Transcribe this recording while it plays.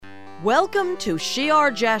Welcome to Shear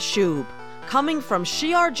Jashub, coming from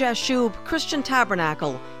Shear Jashub Christian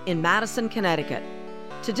Tabernacle in Madison, Connecticut.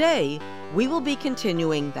 Today, we will be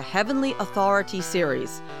continuing the Heavenly Authority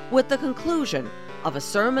series with the conclusion of a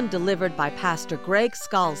sermon delivered by Pastor Greg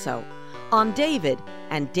Scalzo on David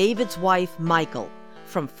and David's wife Michal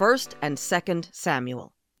from 1st and 2nd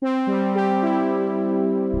Samuel.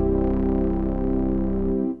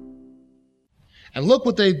 And look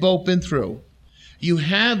what they've both been through. You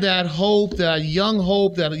have that hope, that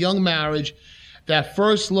young marriage, that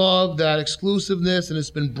first love, that exclusiveness, and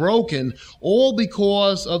it's been broken all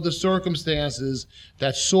because of the circumstances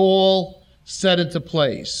that Saul set into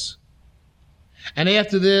place. And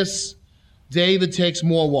after this, David takes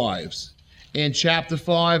more wives. In chapter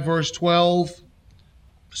 5, verse 12,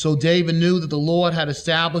 so David knew that the Lord had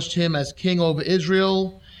established him as king over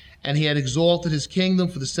Israel, and he had exalted his kingdom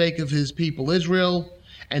for the sake of his people Israel.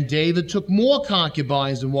 And David took more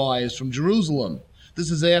concubines and wives from Jerusalem. This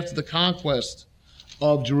is after the conquest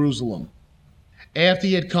of Jerusalem. After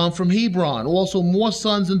he had come from Hebron, also more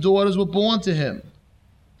sons and daughters were born to him.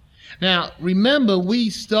 Now, remember, we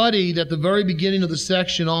studied at the very beginning of the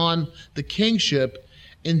section on the kingship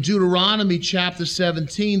in Deuteronomy chapter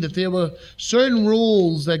 17 that there were certain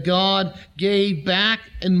rules that God gave back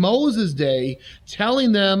in Moses' day,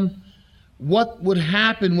 telling them what would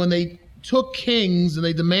happen when they took kings and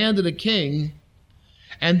they demanded a king,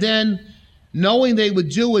 and then knowing they would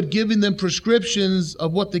do it, giving them prescriptions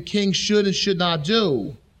of what the king should and should not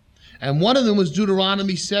do. And one of them was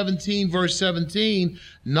Deuteronomy 17, verse 17,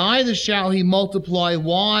 neither shall he multiply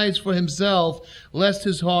wives for himself, lest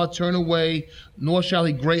his heart turn away, nor shall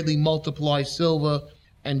he greatly multiply silver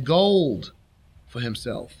and gold for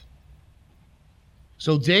himself.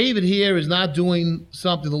 So David here is not doing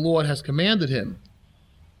something the Lord has commanded him.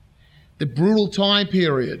 The brutal time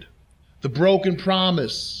period, the broken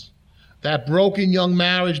promise, that broken young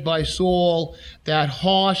marriage by Saul, that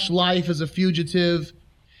harsh life as a fugitive,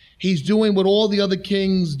 he's doing what all the other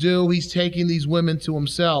kings do. He's taking these women to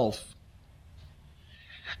himself.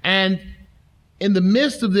 And in the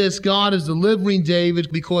midst of this, God is delivering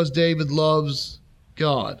David because David loves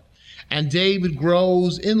God. And David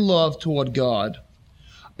grows in love toward God.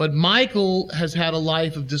 But Michal has had a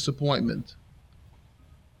life of disappointment.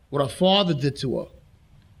 What her father did to her,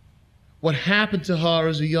 what happened to her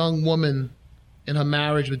as a young woman in her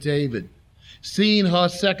marriage with David, seeing her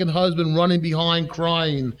second husband running behind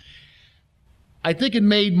crying, I think it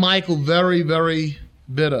made Michal very, very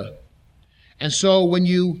bitter. And so when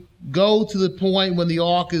you go to the point when the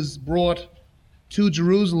ark is brought to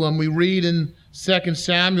Jerusalem, we read in 2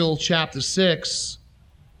 Samuel chapter 6,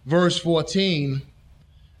 verse 14,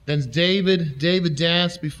 then David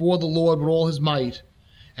danced before the Lord with all his might,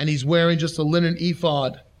 and he's wearing just a linen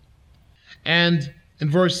ephod. And in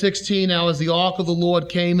verse 16, now as the ark of the Lord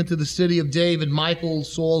came into the city of David, Michal,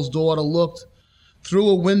 Saul's daughter, looked through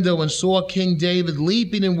a window and saw King David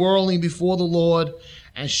leaping and whirling before the Lord,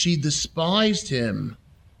 and she despised him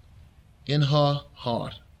in her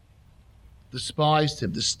heart. Despised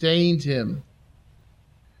him, disdained him.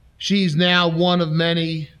 She's now one of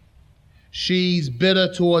many. She's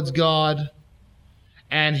bitter towards God,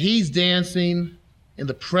 and he's dancing in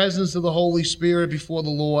the presence of the Holy Spirit before the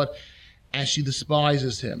Lord, and she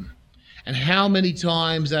despises him. And how many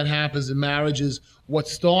times that happens in marriages? What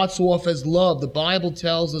starts off as love, the Bible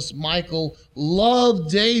tells us Michal loved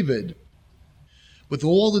David. With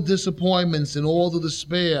all the disappointments and all the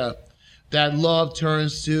despair, that love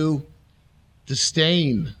turns to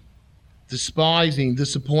disdain, despising.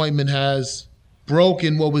 Disappointment has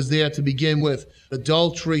broken what was there to begin with.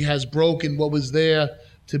 Adultery has broken what was there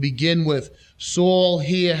to begin with. Saul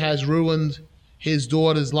here has ruined his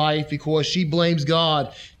daughter's life because she blames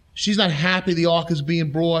God. She's not happy the ark is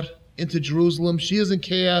being brought into Jerusalem. She doesn't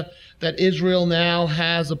care that Israel now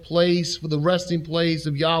has a place for the resting place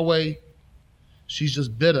of Yahweh. She's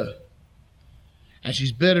just bitter. And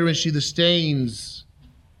she's bitter and she disdains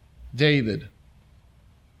David.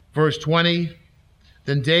 Verse 20,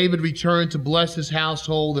 then David returned to bless his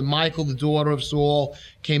household, and Michal, the daughter of Saul,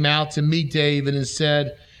 came out to meet David and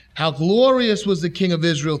said, how glorious was the king of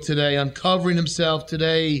Israel today, uncovering himself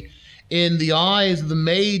today in the eyes of the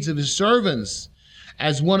maids of his servants,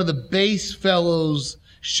 as one of the base fellows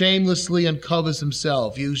shamelessly uncovers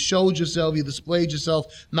himself. You showed yourself, you displayed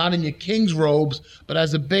yourself, not in your king's robes, but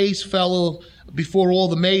as a base fellow before all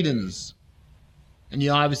the maidens. And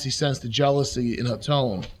you obviously sense the jealousy in her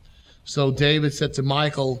tone. So David said to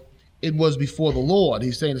Michal, it was before the Lord.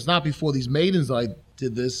 He's saying, it's not before these maidens I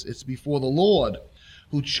did this, it's before the Lord,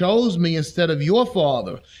 who chose me instead of your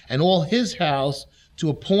father and all his house to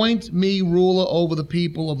appoint me ruler over the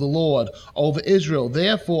people of the Lord, over Israel.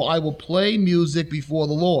 Therefore, I will play music before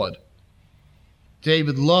the Lord.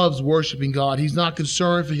 David loves worshiping God. He's not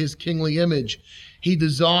concerned for his kingly image. He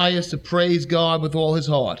desires to praise God with all his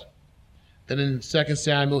heart. Then in 2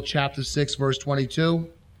 Samuel chapter 6, verse 22,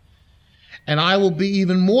 and I will be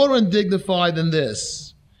even more undignified than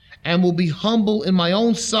this, and will be humble in my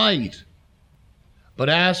own sight. But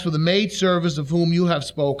as for the maidservants of whom you have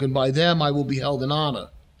spoken, by them I will be held in honor.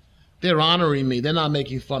 They're honoring me. They're not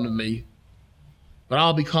making fun of me. But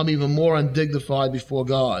I'll become even more undignified before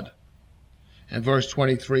God. In verse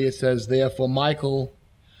 23, it says, therefore Michal,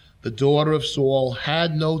 the daughter of Saul,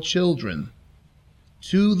 had no children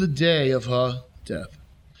to the day of her death.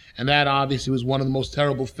 And that obviously was one of the most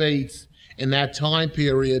terrible fates in that time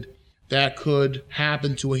period that could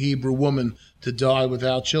happen to a Hebrew woman, to die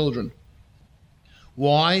without children.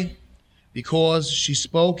 Why? Because she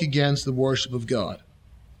spoke against the worship of God.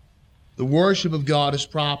 The worship of God is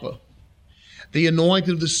proper. The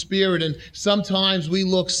anointing of the Spirit, and sometimes we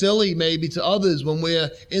look silly maybe to others when we're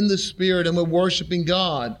in the Spirit and we're worshiping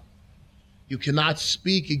God. You cannot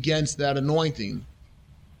speak against that anointing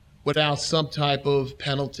without some type of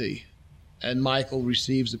penalty. And Michal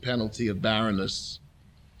receives the penalty of barrenness.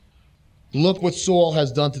 Look what Saul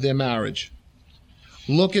has done to their marriage.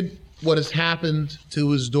 Look at what has happened to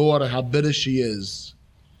his daughter, how bitter she is.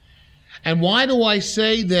 And why do I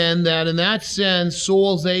say then that in that sense,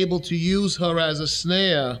 Saul's able to use her as a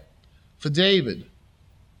snare for David?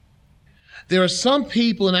 There are some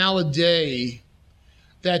people in our day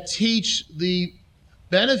that teach the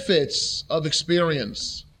benefits of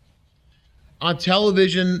experience. On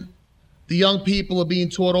television, the young people are being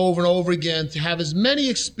taught over and over again to have as many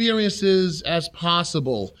experiences as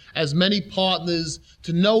possible, as many partners,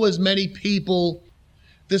 to know as many people.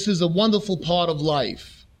 This is a wonderful part of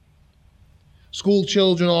life. School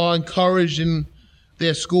children are encouraged in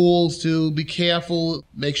their schools to be careful,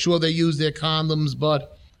 make sure they use their condoms,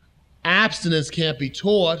 but abstinence can't be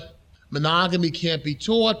taught. Monogamy can't be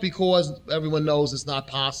taught because everyone knows it's not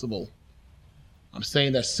possible. I'm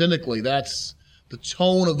saying that cynically. That's the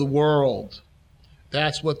tone of the world.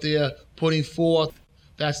 That's what they're putting forth.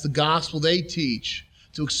 That's the gospel they teach,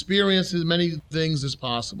 to experience as many things as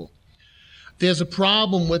possible. There's a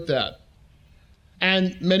problem with that.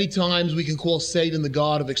 And many times we can call Satan the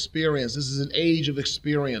God of experience. This is an age of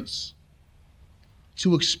experience.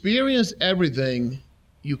 To experience everything,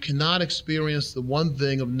 you cannot experience the one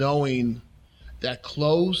thing of knowing that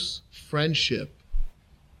close friendship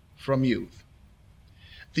from youth.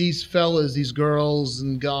 These fellas, these girls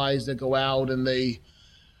and guys that go out and their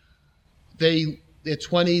 20s,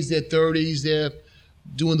 their 30s, they're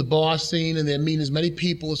doing the bar scene and they're meeting as many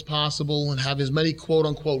people as possible and have as many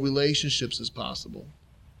quote-unquote relationships as possible.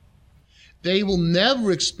 They will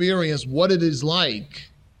never experience what it is like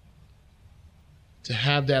to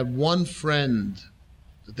have that one friend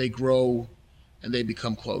that they grow and they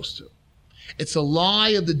become close to. It's a lie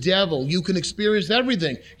of the devil. You can experience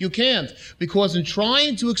everything. You can't, because in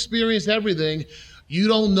trying to experience everything, you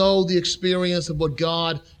don't know the experience of what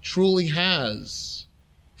God truly has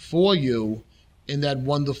for you in that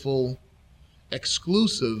wonderful,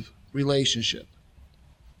 exclusive relationship.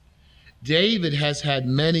 David has had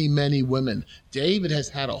many, many women. David has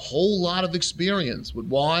had a whole lot of experience with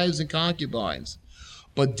wives and concubines.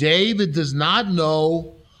 But David does not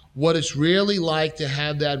know what it's really like to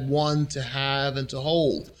have that one to have and to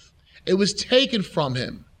hold. It was taken from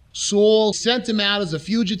him. Saul sent him out as a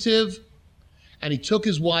fugitive, and he took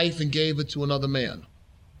his wife and gave it to another man.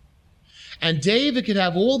 And David could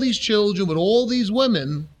have all these children with all these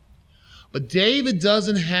women, but David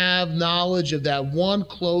doesn't have knowledge of that one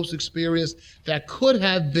close experience that could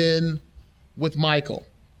have been with Michal.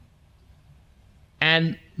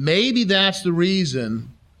 And maybe that's the reason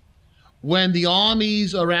when the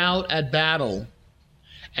armies are out at battle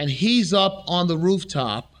and he's up on the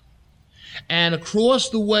rooftop, and across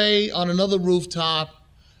the way on another rooftop,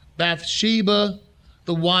 Bathsheba,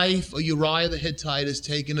 the wife of Uriah the Hittite, is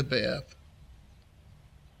taking a bath,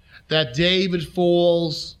 that David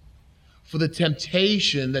falls for the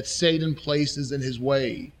temptation that Satan places in his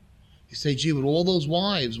way. You say, gee, with all those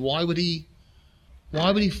wives, why would he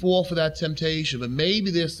fall for that temptation? But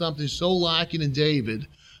maybe there's something so lacking in David,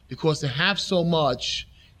 because to have so much,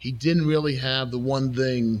 he didn't really have the one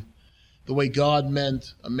thing, the way God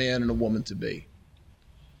meant a man and a woman to be.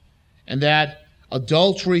 And that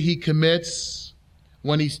adultery he commits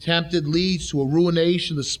when he's tempted leads to a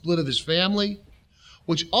ruination, the split of his family,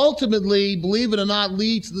 which ultimately, believe it or not,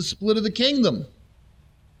 leads to the split of the kingdom.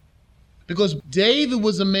 Because David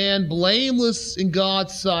was a man blameless in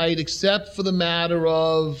God's sight except for the matter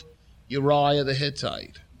of Uriah the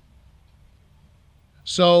Hittite.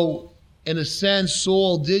 So, in a sense,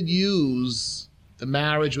 Saul did use the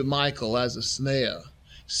marriage with Michal as a snare.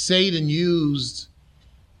 Satan used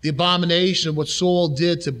the abomination of what Saul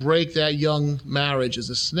did to break that young marriage as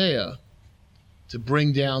a snare, to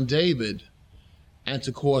bring down David and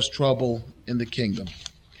to cause trouble in the kingdom.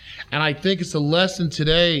 And I think it's a lesson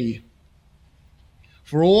today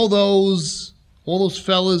for all those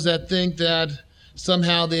fellas that think that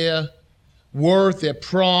somehow their worth, their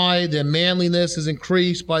pride, their manliness is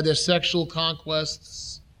increased by their sexual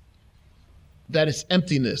conquests, that it's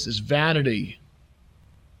emptiness, it's vanity.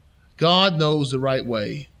 God knows the right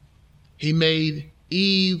way. He made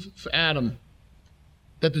Eve for Adam,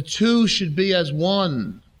 that the two should be as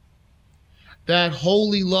one. That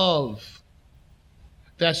holy love,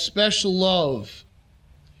 that special love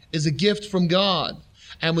is a gift from God.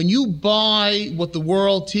 And when you buy what the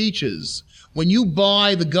world teaches, when you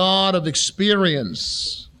buy the God of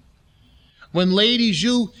experience, when ladies,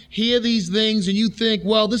 you hear these things and you think,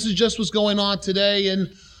 well, this is just what's going on today,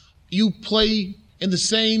 and you play in the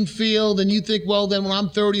same field and you think, well, then when I'm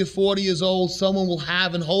 30 or 40 years old, someone will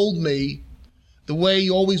have and hold me the way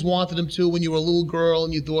you always wanted them to when you were a little girl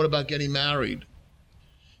and you thought about getting married.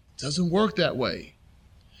 It doesn't work that way.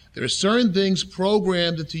 There are certain things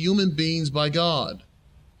programmed into human beings by God.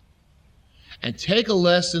 And take a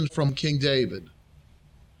lesson from King David.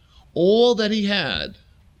 All that he had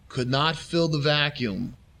could not fill the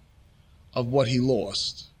vacuum of what he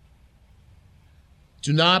lost.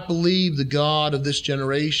 Do not believe the God of this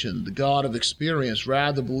generation, the God of experience.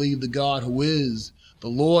 Rather believe the God who is the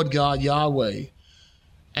Lord God Yahweh.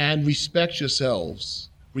 And respect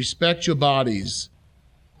yourselves. Respect your bodies.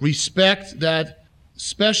 Respect that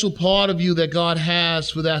special part of you that God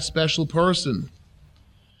has for that special person.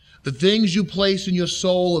 The things you place in your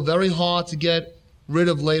soul are very hard to get rid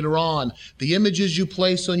of later on. The images you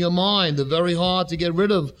place on your mind are very hard to get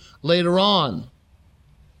rid of later on.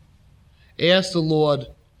 Ask the Lord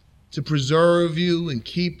to preserve you and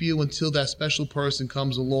keep you until that special person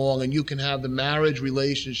comes along and you can have the marriage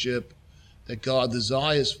relationship that God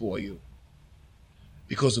desires for you.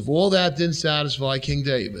 Because if all that didn't satisfy King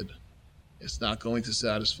David, it's not going to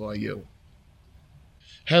satisfy you.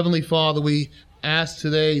 Heavenly Father, we ask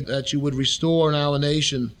today that you would restore in our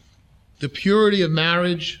nation the purity of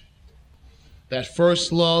marriage, that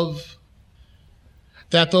first love,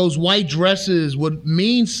 that those white dresses would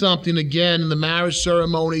mean something again in the marriage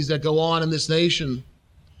ceremonies that go on in this nation,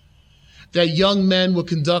 that young men would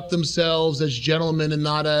conduct themselves as gentlemen and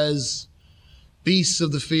not as beasts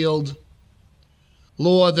of the field.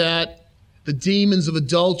 Lord, that the demons of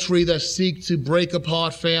adultery that seek to break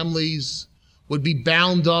apart families would be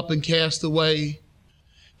bound up and cast away,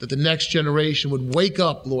 that the next generation would wake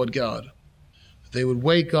up, Lord God, that they would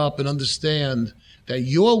wake up and understand that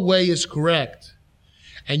your way is correct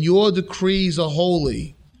and your decrees are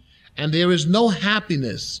holy, and there is no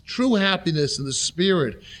happiness, true happiness in the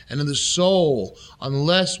spirit and in the soul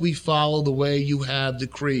unless we follow the way you have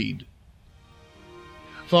decreed.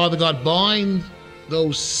 Father God, bind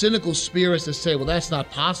those cynical spirits that say, well, that's not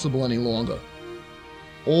possible any longer.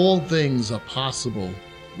 All things are possible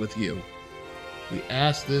with you. We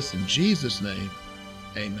ask this in Jesus' name.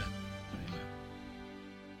 Amen.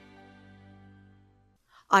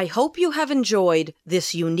 I hope you have enjoyed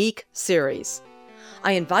this unique series.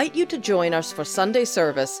 I invite you to join us for Sunday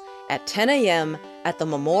service at 10 a.m. at the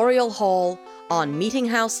Memorial Hall on Meeting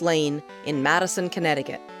House Lane in Madison,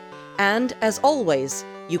 Connecticut. And as always,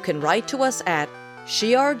 you can write to us at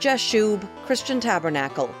Shear Jashub Christian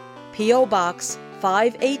Tabernacle, P.O. Box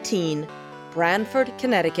 518, Branford,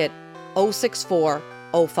 Connecticut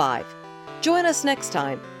 06405. Join us next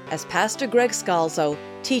time as Pastor Greg Scalzo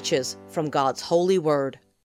teaches from God's holy word.